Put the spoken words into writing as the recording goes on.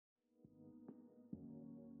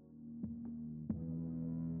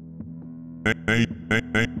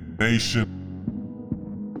Nation.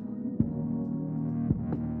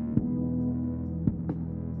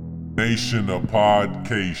 Nation of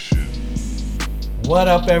Podcation. What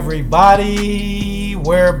up, everybody?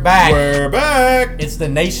 We're back. We're back. It's the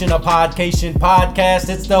Nation of Podcation podcast.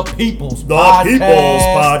 It's the People's The Podcast. People's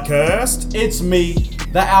Podcast. It's me,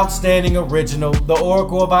 the outstanding original, the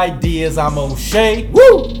Oracle of Ideas. I'm O'Shea.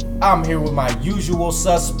 Woo! I'm here with my usual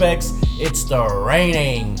suspects. It's the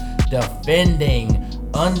reigning, defending,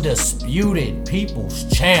 undisputed People's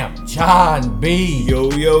Champ, John B.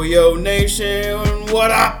 Yo, nation.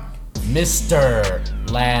 What up? Mr.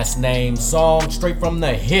 Last name song straight from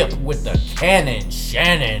the hip with the cannon,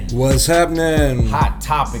 Shannon. What's happening? Hot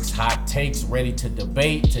topics, hot takes, ready to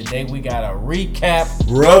debate. Today we got a recap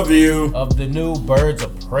Review. of the new Birds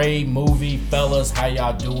of Prey movie. Fellas, how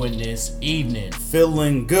y'all doing this evening?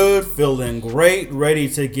 Feeling good, feeling great, ready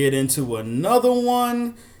to get into another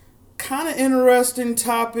one. Kind of interesting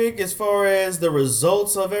topic as far as the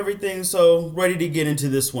results of everything. So ready to get into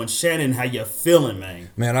this one. Shannon, how you feeling, man?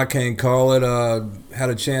 Man, I can't call it. Had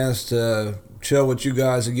a chance to chill with you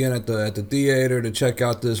guys again at the theater to check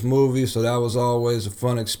out this movie, so that was always a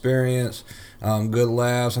fun experience. Good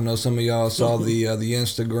laughs. I know some of y'all saw the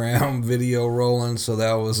Instagram video rolling, so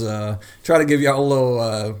that was try to give y'all a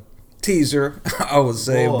little teaser, I would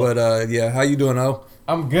say. Boy. But yeah, how you doing, O?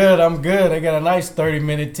 I'm good. I got a nice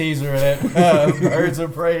 30-minute teaser of that Birds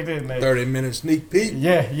of Prey, didn't they? 30-minute sneak peek.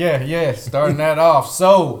 Yeah. Starting that off.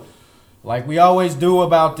 So, like we always do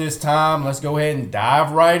about this time, let's go ahead and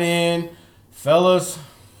dive right in. Fellas,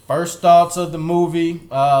 first thoughts of the movie.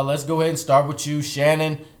 Let's go ahead and start with you,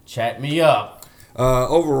 Shannon. Chat me up.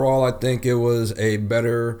 Overall, I think it was a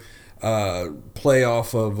better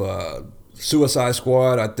playoff of Suicide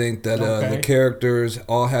Squad. I think that the characters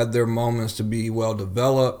all had their moments to be well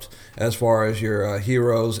developed as far as your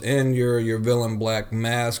heroes and your villain Black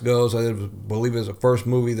Mask goes. I believe it's the first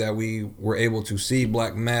movie that we were able to see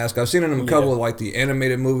Black Mask. I've seen it in a couple of like the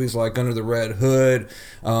animated movies like Under the Red Hood.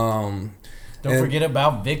 Don't forget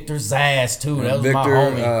about Victor Zsasz too. That was my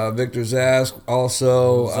homie. Victor Zsasz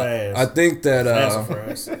also. Zsasz. I think that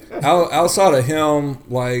outside of him,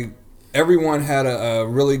 like, everyone had a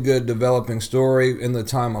really good developing story in the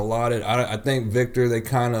time allotted. I think Victor, they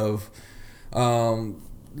kind of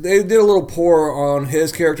they did a little poor on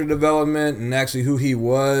his character development and actually who he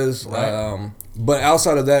was. Right. But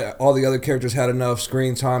outside of that, all the other characters had enough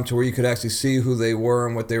screen time to where you could actually see who they were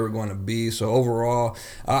and what they were going to be. So overall,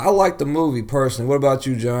 I liked the movie personally. What about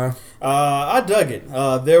you, John? I dug it.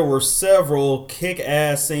 There were several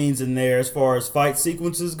kick-ass scenes in there as far as fight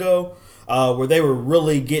sequences go. Where they were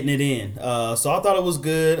really getting it in. So I thought it was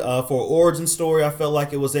good. For origin story, I felt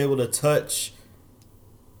like it was able to touch.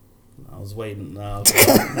 I was waiting.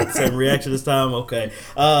 Same reaction this time. Okay.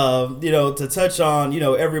 To touch on,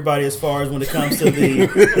 everybody as far as when it comes to the.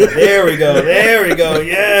 There we go.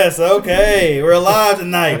 Yes. Okay. We're alive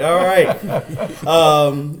tonight. All right.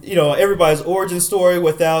 Everybody's origin story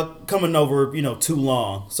without coming over, too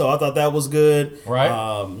long. So I thought that was good. Right.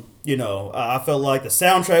 I felt like the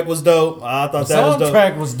soundtrack was dope. I thought that was dope.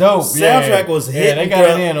 Soundtrack was dope. Soundtrack was hitting. Yeah, they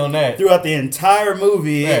got it in on that. Throughout the entire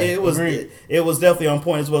movie. Yeah, It was definitely on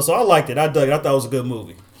point as well. So I liked it. I dug it. I thought it was a good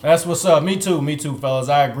movie. That's what's up. Me too, fellas.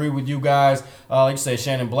 I agree with you guys. Like you said,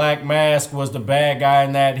 Shannon, Black Mask was the bad guy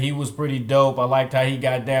in that. He was pretty dope. I liked how he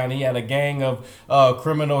got down. He had a gang of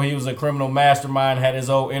criminal. He was a criminal mastermind, had his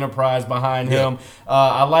own enterprise behind him.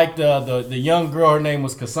 I liked the young girl. Her name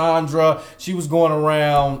was Cassandra. She was going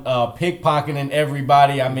around pickpocketing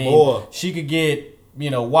everybody. I mean, she could get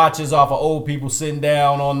watches off of old people sitting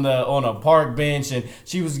down on a park bench, and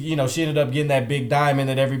she was, she ended up getting that big diamond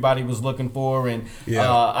that everybody was looking for. And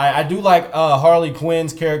I do like Harley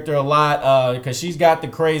Quinn's character a lot because she's got the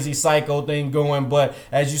crazy psycho thing going, but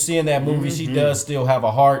as you see in that movie, she does still have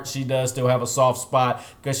a heart. She does still have a soft spot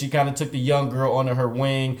because she kind of took the young girl under her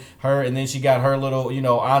wing, and then she got her little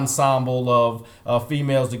ensemble of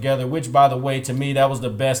females together, which, by the way, to me, that was the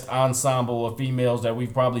best ensemble of females that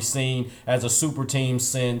we've probably seen as a super team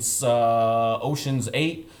since Ocean's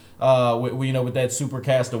 8. With that super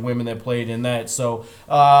cast of women that played in that. So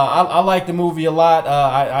I like the movie a lot.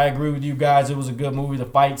 I agree with you guys. It was a good movie. The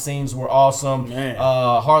fight scenes were awesome.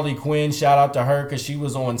 Harley Quinn, shout out to her because she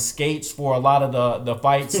was on skates for a lot of the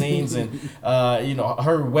fight scenes. And,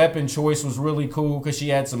 her weapon choice was really cool because she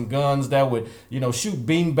had some guns that would, shoot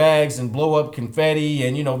beanbags and blow up confetti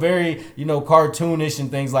and, very, cartoonish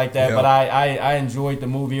and things like that. Yeah. But I enjoyed the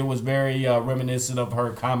movie. It was very reminiscent of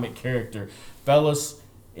her comic character. Fellas,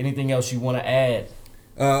 anything else you want to add?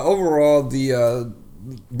 Overall, the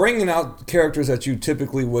bringing out characters that you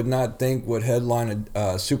typically would not think would headline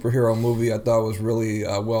a superhero movie, I thought was really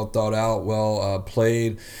well thought out, well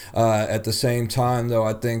played. At the same time, though,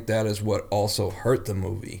 I think that is what also hurt the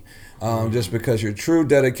movie. Just because your true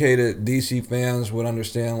dedicated DC fans would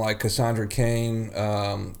understand, like Cassandra Cain,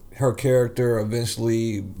 her character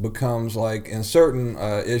eventually becomes, like, in certain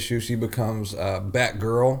issues, she becomes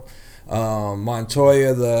Batgirl.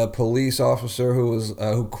 Montoya, the police officer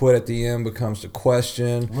who quit at the end, becomes the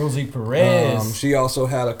Question. Rosie Perez. She also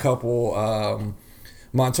had a couple.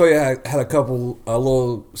 Montoya had a couple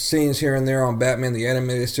little scenes here and there on Batman the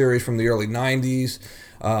Animated Series from the early '90s.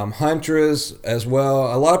 Huntress as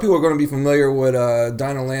well. A lot of people are going to be familiar with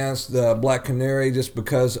Dinah Lance, the Black Canary, just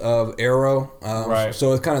because of Arrow. Right.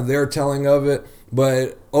 So it's kind of their telling of it.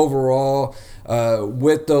 But overall,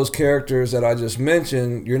 with those characters that I just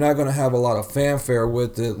mentioned, you're not going to have a lot of fanfare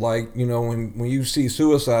with it. Like, you know, when you see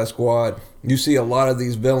Suicide Squad, you see a lot of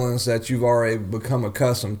these villains that you've already become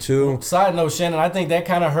accustomed to. Side note, Shannon, I think that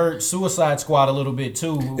kind of hurt Suicide Squad a little bit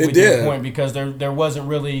too. It did. Your point, because there wasn't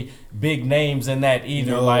really big names in that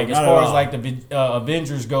either. No, like, as not far at as all. like the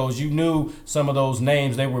Avengers goes, you knew some of those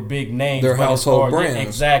names; they were big names. They're But as household far- brands.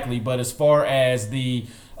 Exactly. But as far as the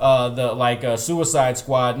Suicide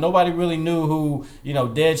Squad, nobody really knew who, you know.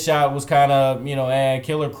 Deadshot was kind of, you know,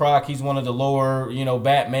 Killer Croc, he's one of the lower, you know,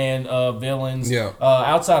 Batman villains. Yeah.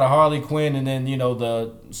 Outside of Harley Quinn, and then, you know,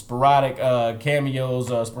 the sporadic cameos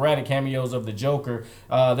of the Joker.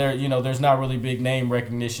 There's not really big name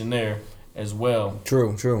recognition there as well.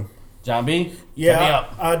 True. John B. Hit me Yeah,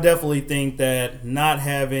 up. I definitely think that not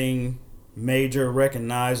having major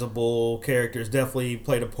recognizable characters definitely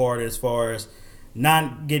played a part as far as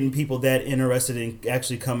not getting people that interested in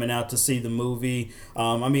actually coming out to see the movie.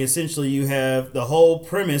 I mean, essentially, you have the whole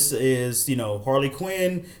premise is, you know, Harley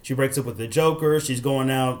Quinn, she breaks up with the Joker, she's going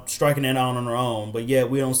out, striking it out on her own, but yet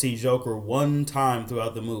we don't see Joker one time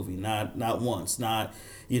throughout the movie, not once, not,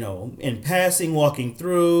 you know, in passing, walking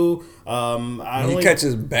through. He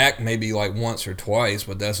catches back maybe like once or twice,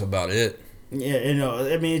 but that's about it. Yeah, you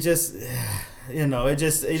know, I mean, it just... You know, it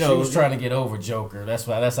just, you know. She was trying to get over Joker. That's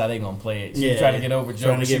how they gonna play it. She was Yeah, trying to get over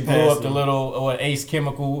trying Joker. to She get blew past up the him. little Ace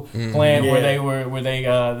Chemical plant Yeah. where they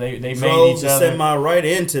drove made each the other. semi right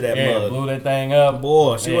into that mud. Blew that thing up.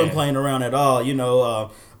 Boy, she Yeah. wasn't playing around at all, you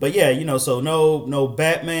know. But yeah, you know, so no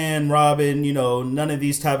Batman, Robin, you know, none of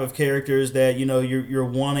these type of characters that, you know, you're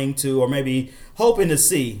wanting to or maybe hoping to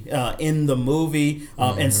see in the movie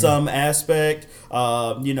in some aspect.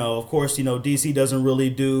 You know, of course, you know, DC doesn't really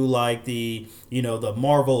do like the, you know, the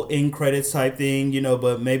Marvel end credits type thing, you know,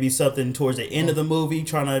 but maybe something towards the end of the movie,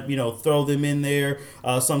 trying to, you know, throw them in there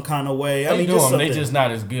some kind of way. They do just them. They something. just not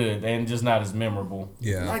as good and just not as memorable.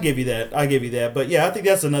 Yeah. I give you that. But yeah, I think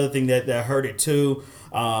that's another thing that hurt it too.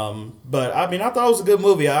 But I mean, I thought it was a good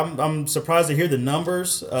movie. I'm surprised to hear the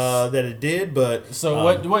numbers that it did. But So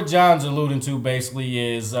what John's alluding to basically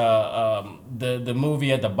is the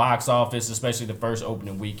movie at the box office, especially the first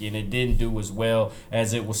opening weekend, it didn't do as well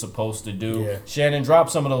as it was supposed to do. Yeah. Shannon, drop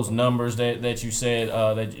some of those numbers that you said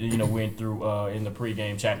that you know went through in the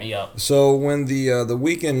pregame. Chat me up. So when the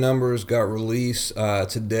weekend numbers got released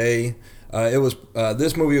today, it was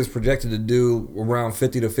this movie was projected to do around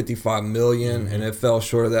 50 to 55 million, and it fell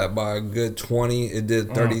short of that by a good 20. It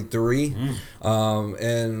did 33,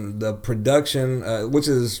 and the production, which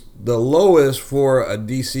is the lowest for a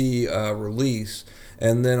DC release.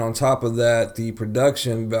 And then on top of that, the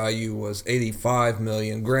production value was 85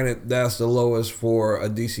 million. Granted, that's the lowest for a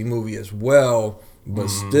DC movie as well, but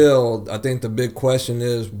still, I think the big question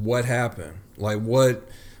is what happened? Like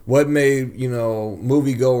what made, you know,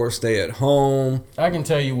 moviegoers stay at home? I can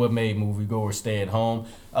tell you what made moviegoers stay at home.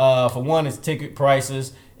 For one, it's ticket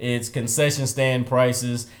prices, it's concession stand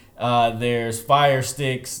prices. There's Fire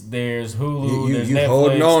Sticks, there's Hulu, there's You Netflix.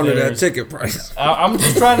 holding on to that there's- ticket price. I'm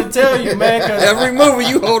just trying to tell you, man. 'Cause Every movie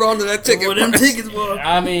you hold on to that ticket well, them price. tickets were.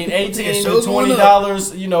 I mean, $18 to show's going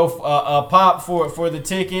 $20, you know, a pop for the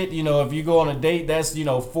ticket. You know, if you go on a date, that's, you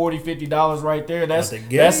know, $40, $50 right there. That's Out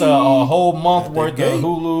the that's a gate. whole month Out the worth gate. of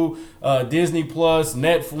Hulu, Disney Plus,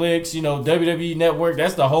 Netflix, you know, WWE Network.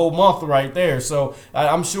 That's the whole month right there. So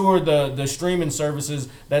I'm sure the streaming services,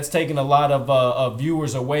 that's taking a lot of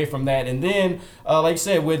viewers away from that. And then, like I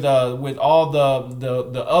said, with all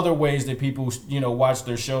the other ways that people, you know, watch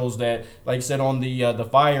their shows, that, like I said, on the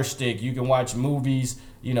Fire Stick, you can watch movies,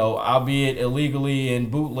 you know, albeit illegally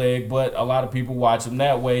and bootleg, but a lot of people watch them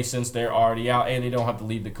that way since they're already out and they don't have to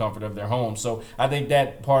leave the comfort of their home. So I think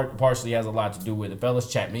that partially has a lot to do with it. Fellas,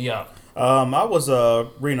 chat me up. I was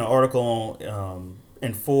reading an article on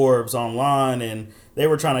in Forbes online, and they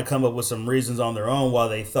were trying to come up with some reasons on their own why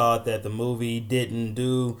they thought that the movie didn't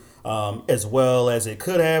do as well as it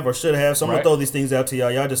could have or should have. So I'm going to throw these things out to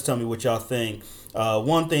y'all. Y'all just tell me what y'all think.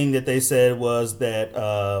 One thing that they said was that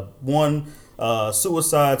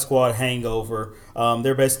Suicide Squad hangover.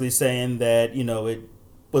 They're basically saying that, it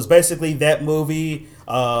was basically that movie,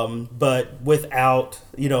 but without,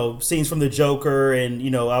 scenes from the Joker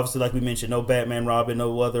and, obviously, like we mentioned, no Batman, Robin,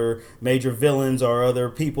 no other major villains or other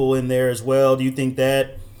people in there as well. Do you think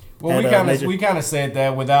that? Well, we kind of said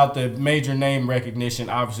that without the major name recognition,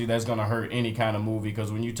 obviously that's going to hurt any kind of movie,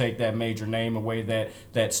 because when you take that major name away,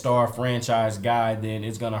 that star franchise guy, then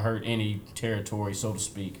it's going to hurt any territory, so to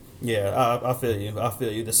speak. Yeah, I feel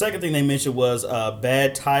you. The second thing they mentioned was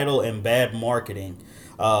bad title and bad marketing.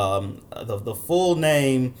 The full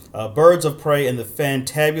name, Birds of Prey and the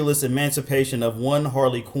Fantabulous Emancipation of One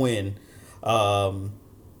Harley Quinn.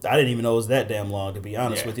 I didn't even know it was that damn long, to be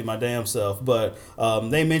honest with you, my damn self. But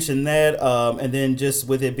they mentioned that, and then just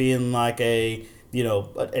with it being like an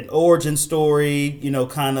origin story,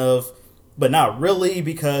 kind of, but not really,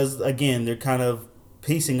 because again, they're kind of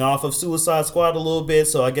piecing off of Suicide Squad a little bit.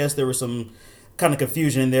 So I guess there was some kind of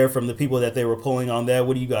confusion in there from the people that they were pulling on that.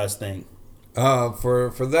 What do you guys think?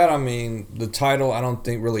 For that, I mean, the title I don't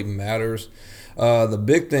think really matters. The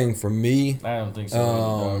big thing for me, I don't think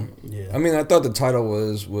so. I mean, I thought the title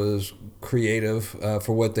was creative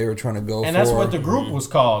for what they were trying to go for, and that's what the group was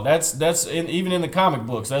called. That's even in the comic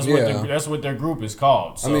books. That's what their group is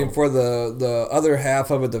called. So. I mean, for the other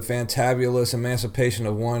half of it, the Fantabulous Emancipation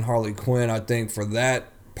of One Harley Quinn, I think for that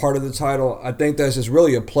part of the title, I think that's just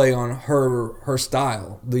really a play on her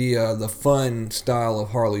style, the fun style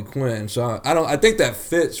of Harley Quinn. So I think that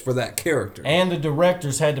fits for that character. And the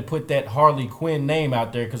directors had to put that Harley Quinn name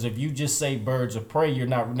out there, because if you just say Birds of Prey, you're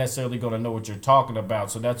not necessarily going to know what you're talking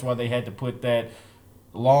about. So that's why they had to put that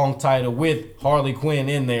long title with Harley Quinn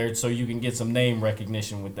in there, so you can get some name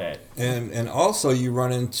recognition with that. And also you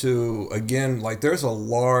run into, again, like there's a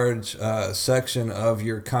large section of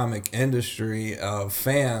your comic industry of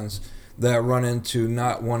fans that run into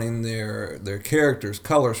not wanting their characters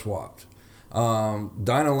color swapped.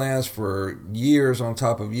 Dinah Lance for years on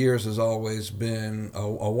top of years has always been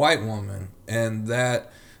a white woman, and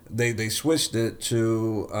that they switched it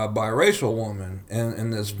to a biracial woman in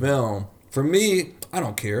this film. For me, I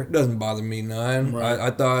don't care. It doesn't bother me none. Right.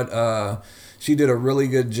 I thought she did a really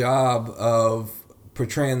good job of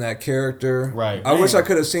portraying that character. Right. I wish I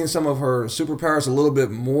could have seen some of her superpowers a little bit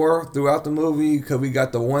more throughout the movie, because we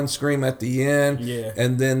got the one scream at the end,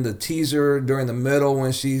 and then the teaser during the middle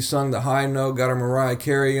when she sung the high note, got her Mariah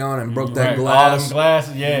Carey on and broke that glass. All them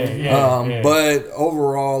glasses, yeah. But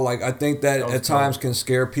overall, like I think that at times can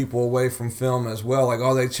scare people away from film as well. Like,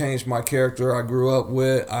 oh, they changed my character I grew up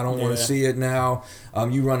with. I don't want to see it now.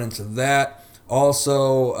 You run into that.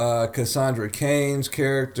 Also, Cassandra Cain's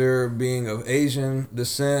character being of Asian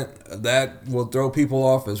descent, that will throw people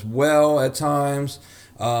off as well at times.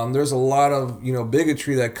 There's a lot of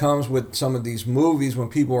bigotry that comes with some of these movies when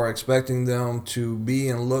people are expecting them to be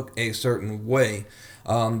and look a certain way.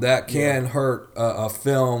 That can hurt a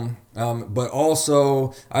film. But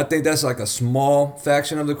also, I think that's like a small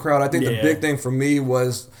faction of the crowd. I think the big thing for me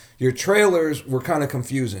was your trailers were kind of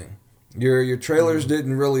confusing. Your trailers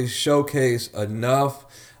didn't really showcase enough.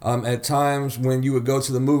 At times when you would go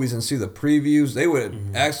to the movies and see the previews, they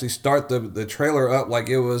would actually start the trailer up like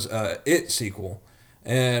it was a It sequel.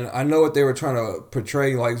 And I know what they were trying to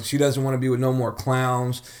portray, like she doesn't want to be with no more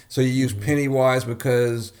clowns. So you use Pennywise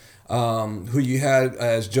because who you had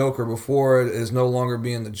as Joker before is no longer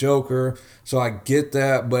being the Joker. So I get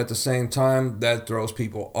that, but at the same time, that throws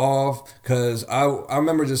people off. Because I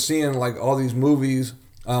remember just seeing like all these movies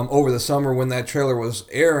over the summer when that trailer was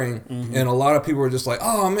airing, and a lot of people were just like,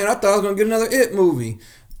 oh man, I thought I was going to get another It movie.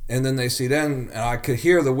 And then they see that, and I could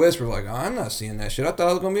hear the whisper like, oh, I'm not seeing that shit. I thought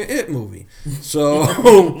it was going to be an It movie.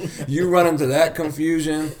 So you run into that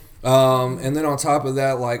confusion. And then on top of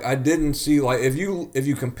that, like I didn't see, like if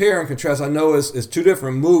you compare and contrast, I know it's two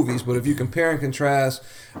different movies, but if you compare and contrast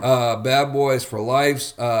Bad Boys for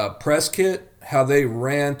Life's press kit, how they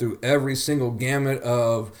ran through every single gamut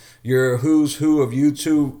of your who's who of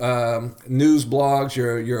YouTube news blogs,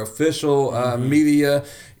 your official media,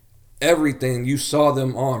 everything, you saw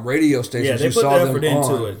them on radio stations. Yeah, they you put saw the effort them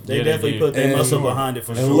into on. it. They definitely put their muscle behind it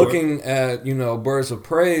for sure. And looking at Birds of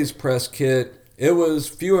Prey's press kit, it was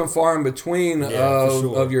few and far in between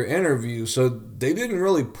of your interviews. So they didn't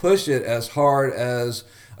really push it as hard as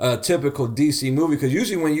a typical DC movie. Because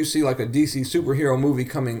usually when you see like a DC superhero movie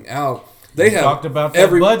coming out, they have talked about that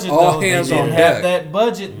budget, all though. hands they on didn't deck. have that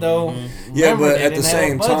budget though. Yeah, Remember, but they at the didn't have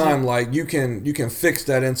same budget. time, like you can fix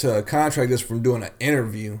that into a contract just from doing an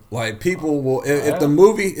interview. Like people will, if the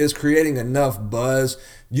movie is creating enough buzz,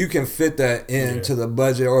 you can fit that into the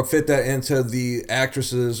budget or fit that into the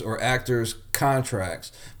actresses or actors'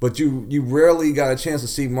 contracts. But you rarely got a chance to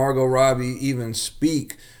see Margot Robbie even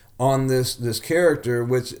speak on this character,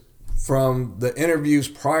 which from the interviews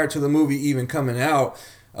prior to the movie even coming out,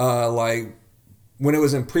 like when it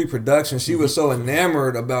was in pre-production, she was so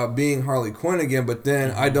enamored about being Harley Quinn again, but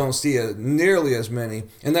then I don't see nearly as many.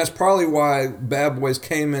 And that's probably why Bad Boys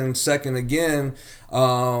came in second again. They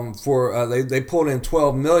pulled in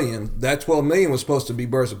 $12 million. That $12 million was supposed to be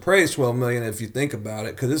Birds of Prey's $12 million if you think about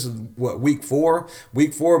it, because this is week 4.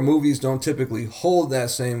 Week 4 movies don't typically hold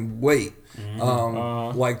that same weight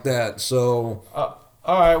like that. So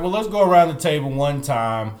all right, well, let's go around the table one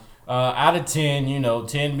time. Out of 10,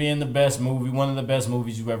 10 being the best movie, one of the best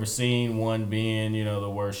movies you've ever seen, 1 being, the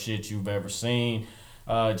worst shit you've ever seen.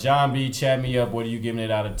 John B., chat me up. What are you giving it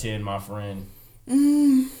out of 10, my friend?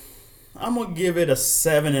 I'm going to give it a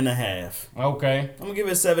 7.5. Okay. I'm going to give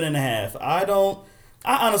it a 7.5.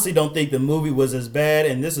 I honestly don't think the movie was as bad,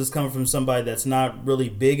 and this is coming from somebody that's not really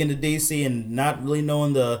big into DC and not really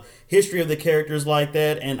knowing the history of the characters like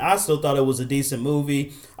that, and I still thought it was a decent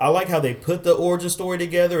movie. I like how they put the origin story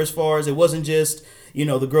together, as far as it wasn't just,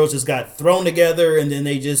 the girls just got thrown together and then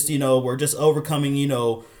they just, were just overcoming,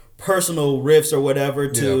 personal riffs or whatever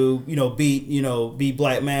to beat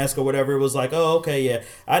Black Mask or whatever. It was like, oh, okay, yeah,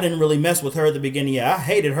 I didn't really mess with her at the beginning. Yeah, I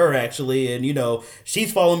hated her actually, and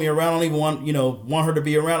she's following me around. I don't even want her to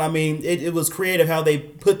be around. I mean, it was creative how they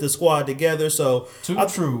put the squad together. So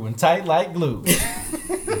true and tight like glue.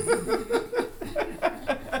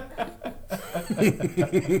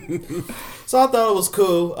 So I thought it was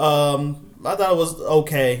cool. I thought it was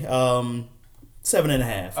okay.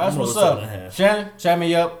 7.5. That's what's up. 7.5. Shannon, chat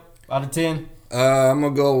me up. Out of 10? I'm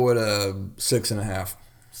going to go with a 6.5.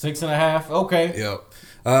 6.5? Okay.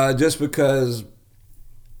 Yep. Just because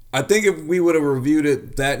I think if we would have reviewed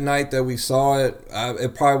it that night that we saw it,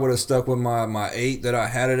 it probably would have stuck with my 8 that I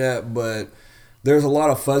had it at, but there's a lot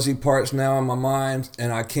of fuzzy parts now in my mind,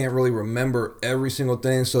 and I can't really remember every single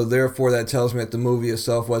thing, so therefore that tells me that the movie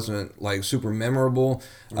itself wasn't like super memorable.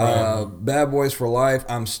 Right. Bad Boys for Life,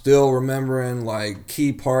 I'm still remembering like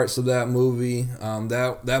key parts of that movie.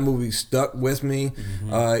 That movie stuck with me.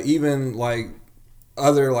 Even like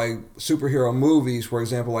other like superhero movies, for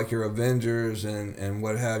example, like your Avengers and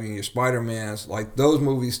what have you, your Spider-Mans, like those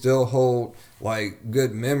movies still hold like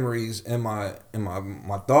good memories in my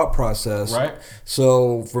thought process. Right.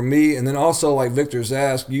 So for me, and then also like Victor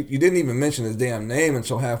Zsasz, you didn't even mention his damn name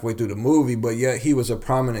until halfway through the movie, but yet he was a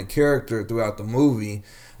prominent character throughout the movie,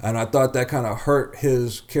 and I thought that kind of hurt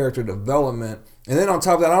his character development. And then on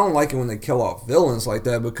top of that, I don't like it when they kill off villains like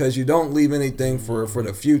that, because you don't leave anything for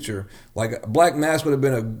the future. Like Black Mask would have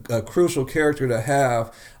been a crucial character to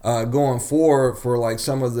have going forward for like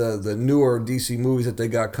some of the newer DC movies that they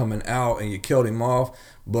got coming out, and you killed him off.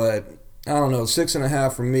 But I don't know,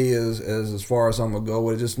 6.5 for me is as far as I'm gonna go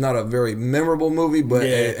with it. Just not a very memorable movie, but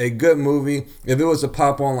a good movie. If it was to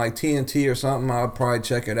pop on like TNT or something, I'd probably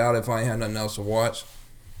check it out if I had nothing else to watch.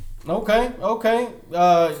 Okay.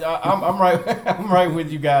 I'm right. I'm right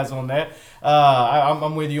with you guys on that.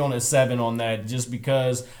 I'm with you on a 7 on that, just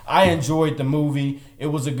because I enjoyed the movie. It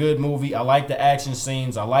was a good movie. I like the action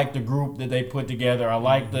scenes. I like the group that they put together. I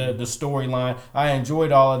like the storyline. I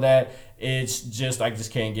enjoyed all of that. It's just I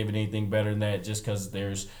just can't give it anything better than that, just because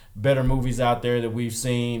there's better movies out there that we've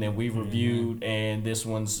seen and we've reviewed, and this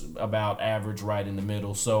one's about average, right in the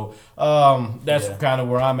middle. So that's kind of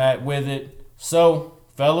where I'm at with it. So,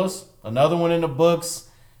 fellas, another one in the books.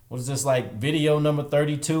 What is this, like video number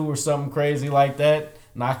 32 or something crazy like that?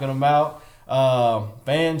 Knocking them out.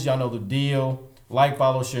 Fans, y'all know the deal. Like,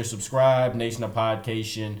 follow, share, subscribe. Nation of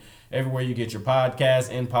Podcation. Everywhere you get your podcasts,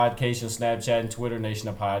 in Podcation, Snapchat and Twitter, Nation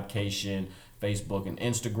of Podcation, Facebook and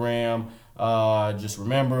Instagram. Just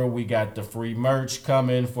remember, we got the free merch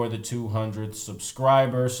coming for the 200th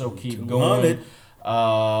subscriber, so keep going.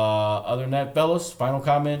 Other than that, fellas, final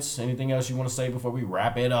comments? Anything else you want to say before we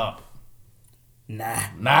wrap it up? Nah.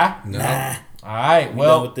 All right,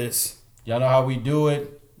 well, done with this. Y'all know how we do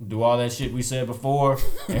it. Do all that shit we said before.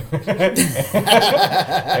 And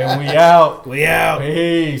we out.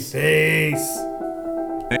 Peace.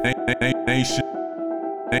 Nation.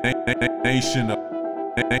 Nation of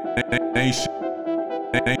Podcation.